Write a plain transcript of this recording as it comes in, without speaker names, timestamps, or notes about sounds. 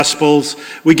Gospels,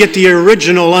 we get the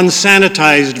original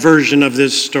unsanitized version of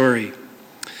this story.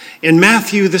 In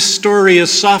Matthew, the story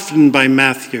is softened by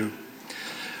Matthew.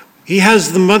 He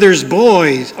has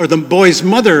the boy's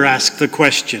mother ask the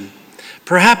question.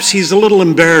 Perhaps he's a little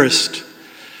embarrassed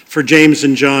for James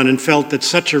and John and felt that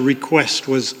such a request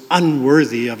was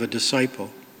unworthy of a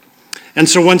disciple. And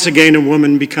so once again, a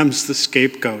woman becomes the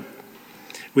scapegoat.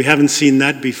 We haven't seen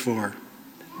that before,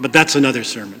 but that's another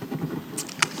sermon.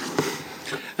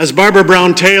 As Barbara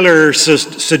Brown Taylor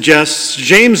suggests,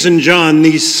 James and John,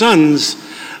 these sons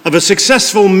of a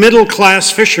successful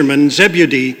middle-class fisherman,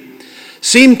 Zebedee,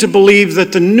 seem to believe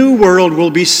that the new world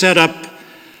will be set up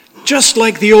just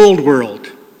like the old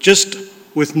world, just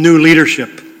with new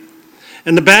leadership.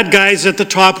 And the bad guys at the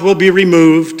top will be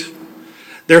removed,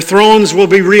 their thrones will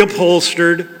be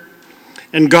reupholstered,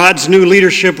 and God's new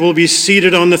leadership will be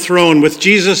seated on the throne with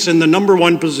Jesus in the number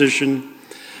one position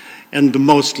and the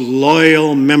most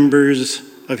loyal members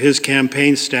of his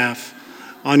campaign staff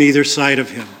on either side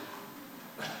of him.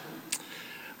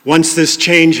 Once this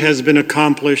change has been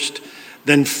accomplished,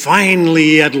 then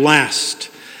finally, at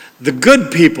last, the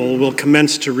good people will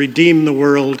commence to redeem the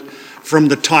world from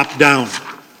the top down.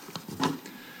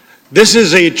 This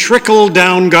is a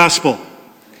trickle-down gospel.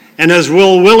 And as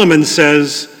Will Willimon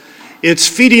says, it's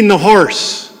feeding the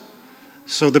horse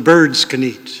so the birds can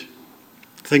eat.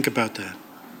 Think about that.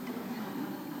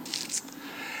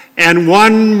 And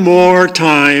one more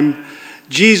time,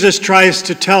 Jesus tries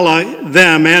to tell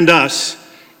them and us,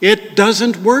 it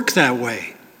doesn't work that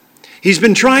way. He's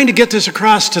been trying to get this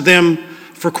across to them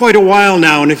for quite a while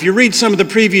now, and if you read some of the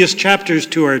previous chapters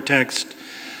to our text,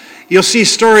 you'll see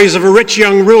stories of a rich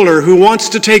young ruler who wants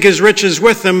to take his riches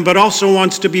with him, but also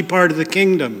wants to be part of the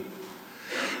kingdom.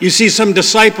 You see some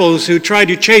disciples who try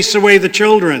to chase away the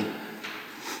children,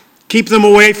 keep them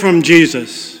away from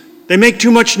Jesus. They make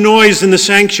too much noise in the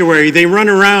sanctuary. They run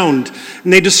around,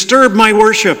 and they disturb my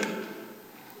worship.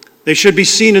 They should be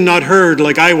seen and not heard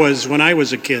like I was when I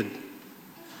was a kid.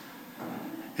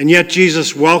 And yet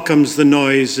Jesus welcomes the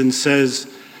noise and says,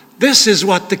 this is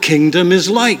what the kingdom is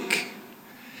like.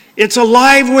 It's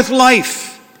alive with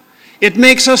life. It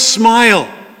makes us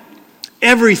smile.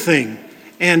 Everything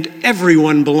and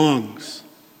everyone belongs.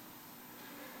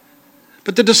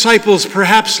 But the disciples,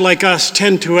 perhaps like us,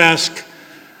 tend to ask,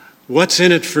 what's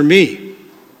in it for me?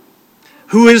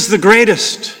 Who is the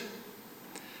greatest?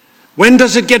 When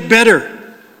does it get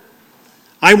better?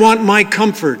 I want my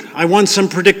comfort. I want some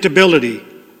predictability.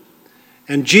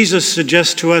 And Jesus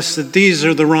suggests to us that these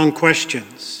are the wrong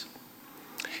questions.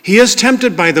 He is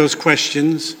tempted by those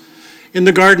questions in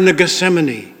the Garden of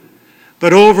Gethsemane.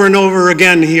 But over and over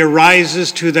again, he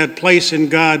arises to that place in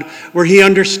God where he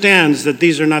understands that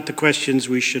these are not the questions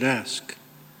we should ask.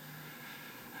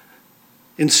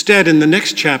 Instead, in the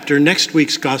next chapter, next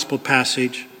week's gospel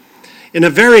passage, in a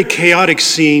very chaotic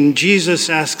scene, Jesus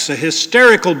asks a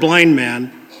hysterical blind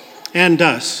man and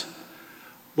us,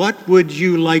 what would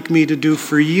you like me to do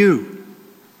for you?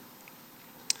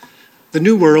 The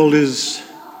new world is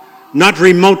not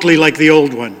remotely like the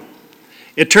old one.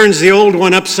 It turns the old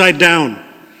one upside down.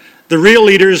 The real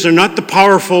leaders are not the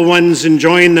powerful ones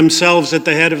enjoying themselves at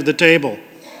the head of the table.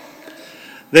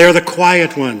 They are the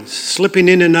quiet ones, slipping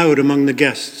in and out among the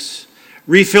guests,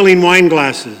 refilling wine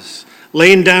glasses,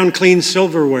 laying down clean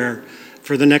silverware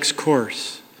for the next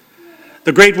course.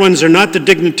 The great ones are not the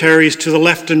dignitaries to the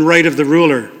left and right of the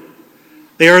ruler.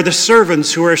 They are the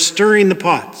servants who are stirring the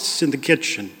pots in the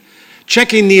kitchen,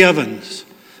 checking the ovens,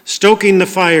 stoking the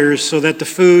fires so that the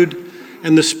food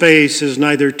and the space is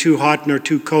neither too hot nor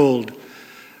too cold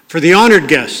for the honored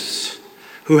guests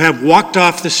who have walked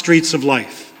off the streets of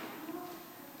life.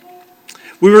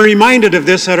 We were reminded of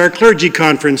this at our clergy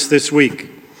conference this week.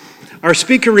 Our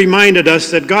speaker reminded us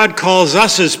that God calls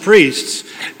us as priests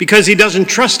because he doesn't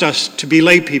trust us to be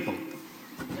lay people.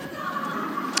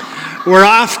 We're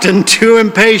often too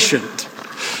impatient,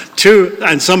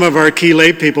 and some of our key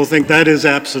lay people think that is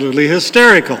absolutely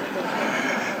hysterical.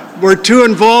 We're too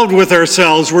involved with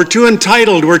ourselves, we're too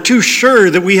entitled, we're too sure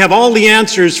that we have all the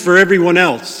answers for everyone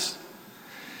else.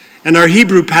 And our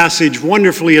Hebrew passage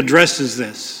wonderfully addresses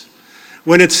this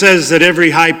when it says that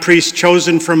every high priest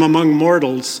chosen from among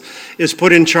mortals is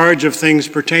put in charge of things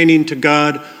pertaining to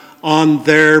God on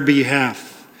their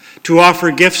behalf, to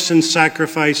offer gifts and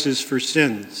sacrifices for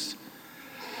sins.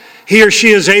 He or she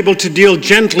is able to deal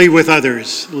gently with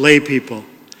others, lay people,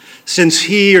 since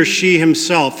he or she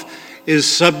himself is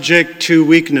subject to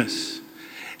weakness.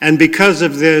 And because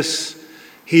of this,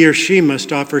 he or she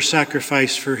must offer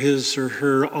sacrifice for his or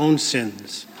her own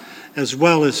sins, as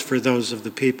well as for those of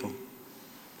the people.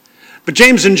 But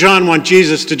James and John want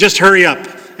Jesus to just hurry up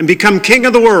and become king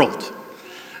of the world,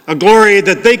 a glory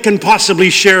that they can possibly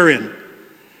share in.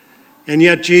 And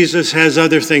yet Jesus has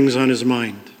other things on his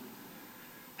mind.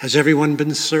 Has everyone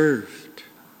been served?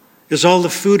 Is all the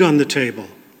food on the table?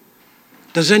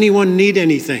 Does anyone need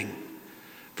anything?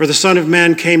 For the Son of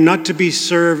Man came not to be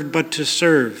served, but to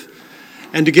serve,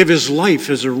 and to give his life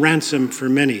as a ransom for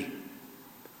many.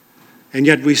 And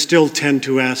yet we still tend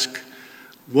to ask,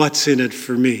 what's in it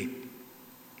for me?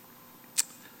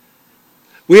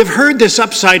 We have heard this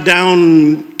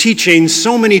upside-down teaching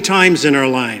so many times in our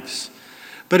lives,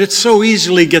 but it so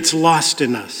easily gets lost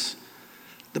in us.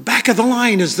 The back of the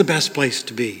line is the best place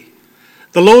to be.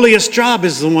 The lowliest job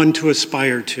is the one to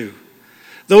aspire to.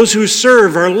 Those who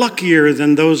serve are luckier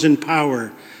than those in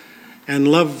power, and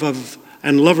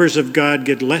lovers of God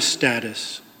get less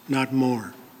status, not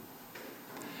more.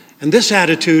 And this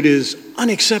attitude is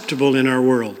unacceptable in our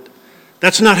world.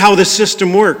 That's not how the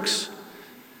system works.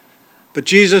 But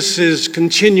Jesus is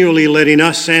continually letting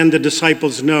us and the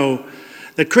disciples know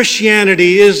that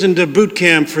Christianity isn't a boot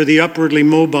camp for the upwardly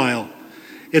mobile.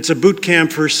 It's a boot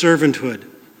camp for servanthood.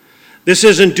 This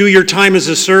isn't do your time as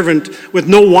a servant with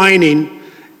no whining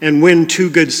and win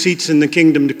 2 good seats in the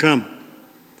kingdom to come.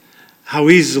 How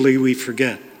easily we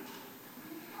forget.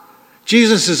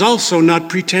 Jesus is also not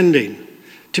pretending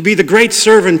to be the great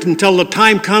servant until the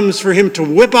time comes for him to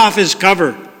whip off his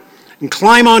cover and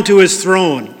climb onto his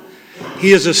throne.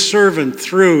 He is a servant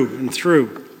through and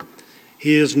through.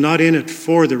 He is not in it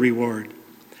for the reward.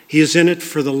 He is in it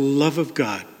for the love of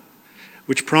God,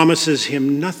 which promises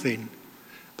him nothing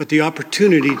but the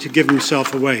opportunity to give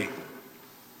himself away.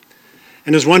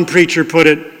 And as one preacher put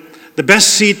it, the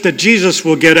best seat that Jesus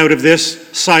will get out of this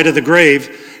side of the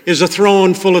grave is a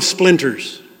throne full of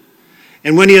splinters.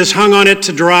 And when he is hung on it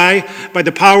to dry by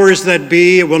the powers that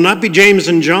be, it will not be James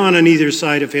and John on either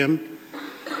side of him,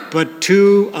 but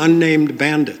 2 unnamed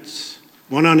bandits,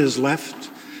 one on his left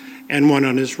and one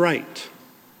on his right.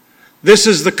 This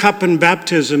is the cup and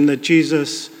baptism that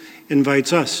Jesus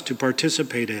invites us to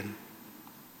participate in.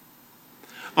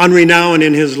 Henri Nouwen,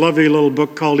 in his lovely little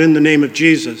book called In the Name of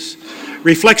Jesus,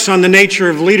 reflects on the nature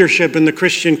of leadership in the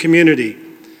Christian community.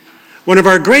 One of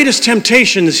our greatest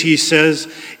temptations, he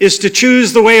says, is to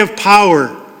choose the way of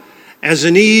power as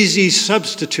an easy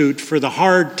substitute for the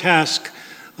hard task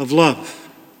of love.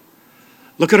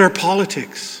 Look at our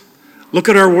politics. Look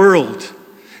at our world.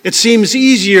 It seems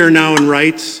easier, Nouwen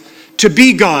writes, to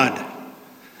be God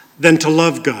than to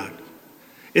love God.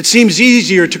 It seems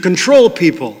easier to control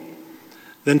people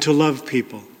than to love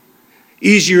people.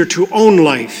 Easier to own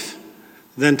life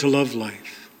than to love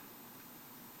life.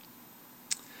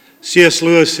 C.S.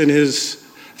 Lewis, in his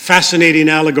fascinating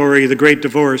allegory, The Great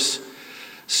Divorce,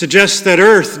 suggests that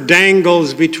earth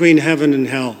dangles between heaven and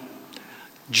hell,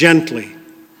 gently,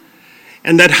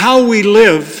 and that how we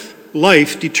live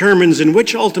life determines in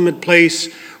which ultimate place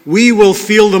we will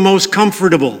feel the most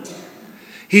comfortable.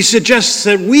 He suggests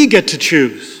that we get to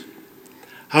choose.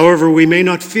 However, we may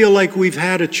not feel like we've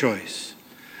had a choice.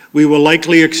 We will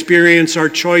likely experience our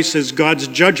choice as God's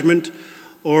judgment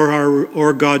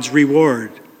or God's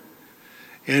reward.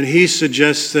 And he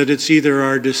suggests that it's either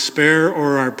our despair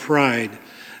or our pride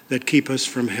that keep us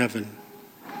from heaven.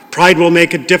 Pride will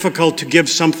make it difficult to give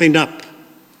something up.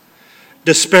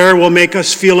 Despair will make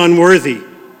us feel unworthy.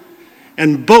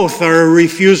 And both are a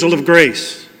refusal of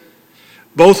grace.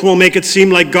 Both will make it seem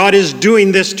like God is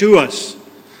doing this to us.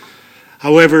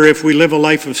 However, if we live a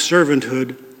life of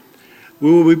servanthood,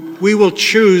 we will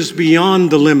choose beyond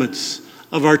the limits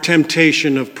of our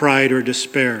temptation of pride or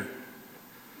despair.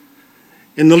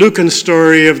 In the Lucan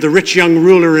story of the rich young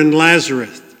ruler and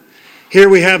Lazarus, here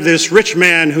we have this rich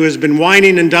man who has been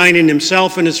wining and dining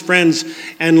himself and his friends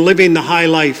and living the high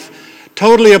life,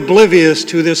 totally oblivious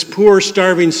to this poor,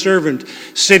 starving servant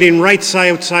sitting right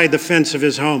outside the fence of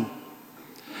his home.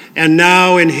 And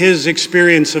now, in his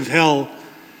experience of hell,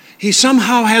 he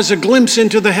somehow has a glimpse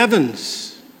into the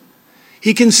heavens.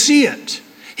 He can see it.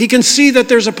 He can see that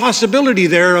there's a possibility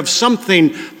there of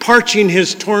something parching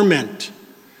his torment.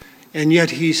 And yet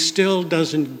he still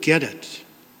doesn't get it.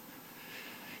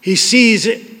 He sees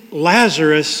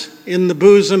Lazarus in the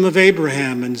bosom of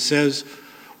Abraham and says,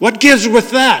 "What gives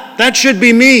with that? That should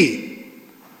be me.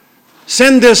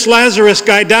 Send this Lazarus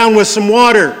guy down with some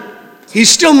water. He's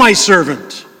still my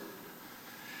servant."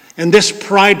 And this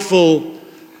prideful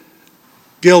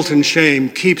guilt and shame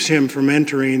keeps him from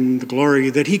entering the glory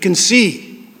that he can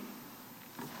see.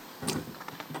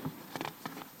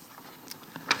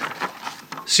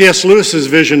 C.S. Lewis's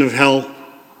vision of hell,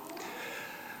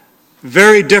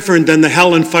 very different than the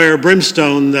hell and fire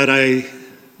brimstone that I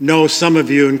know some of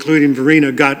you, including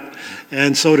Verena, got,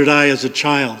 and so did I as a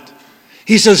child.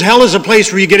 He says hell is a place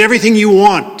where you get everything you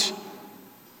want.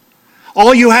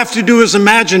 All you have to do is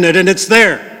imagine it, and it's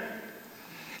there.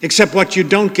 Except what you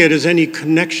don't get is any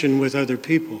connection with other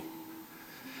people.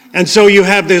 And so you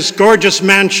have this gorgeous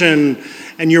mansion,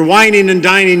 and you're whining and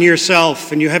dining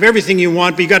yourself, and you have everything you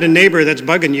want, but you got a neighbor that's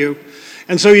bugging you.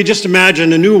 And so you just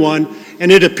imagine a new one, and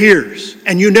it appears,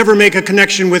 and you never make a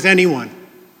connection with anyone.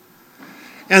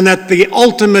 And that the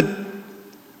ultimate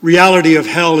reality of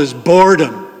hell is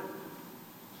boredom.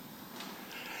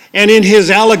 And in his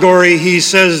allegory, he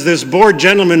says this bored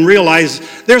gentleman realized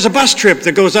there's a bus trip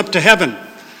that goes up to heaven.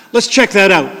 Let's check that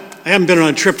out. I haven't been on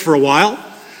a trip for a while.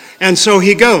 And so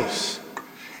he goes.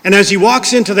 And as he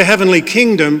walks into the heavenly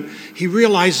kingdom, he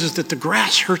realizes that the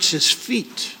grass hurts his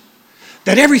feet.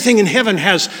 That everything in heaven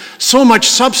has so much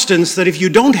substance that if you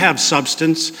don't have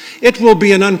substance, it will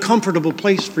be an uncomfortable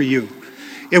place for you.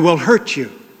 It will hurt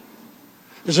you.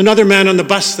 There's another man on the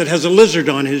bus that has a lizard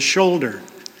on his shoulder.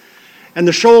 And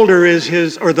the shoulder is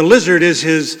the lizard is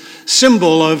his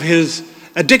symbol of his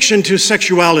addiction to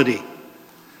sexuality.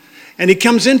 And he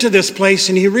comes into this place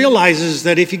and he realizes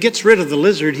that if he gets rid of the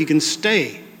lizard, he can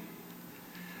stay.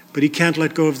 But he can't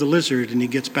let go of the lizard, and he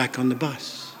gets back on the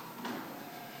bus.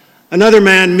 Another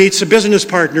man meets a business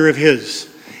partner of his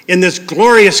in this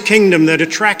glorious kingdom that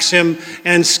attracts him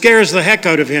and scares the heck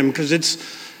out of him because it's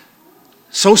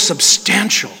so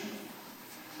substantial.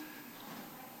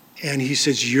 And he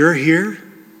says, "You're here?"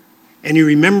 And he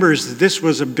remembers that this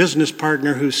was a business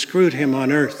partner who screwed him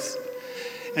on earth.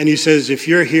 And he says, "If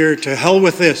you're here, to hell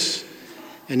with this."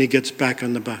 And he gets back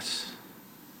on the bus.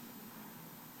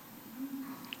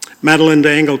 Madeleine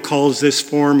d'Angle calls this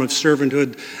form of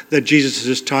servanthood that Jesus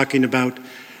is talking about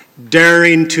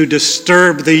daring to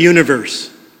disturb the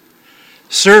universe.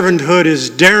 Servanthood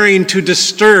is daring to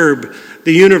disturb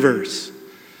the universe.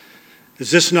 Is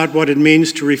this not what it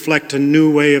means to reflect a new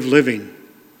way of living?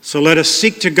 So let us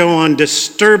seek to go on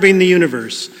disturbing the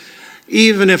universe,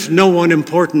 even if no one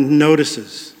important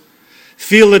notices.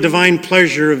 Feel the divine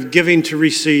pleasure of giving to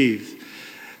receive.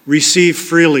 Receive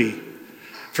freely.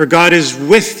 For God is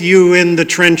with you in the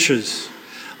trenches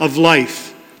of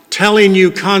life, telling you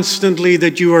constantly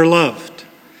that you are loved.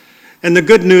 And the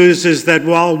good news is that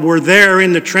while we're there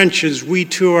in the trenches, we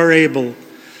too are able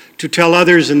to tell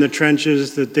others in the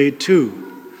trenches that they too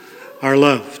are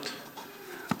loved.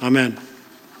 Amen.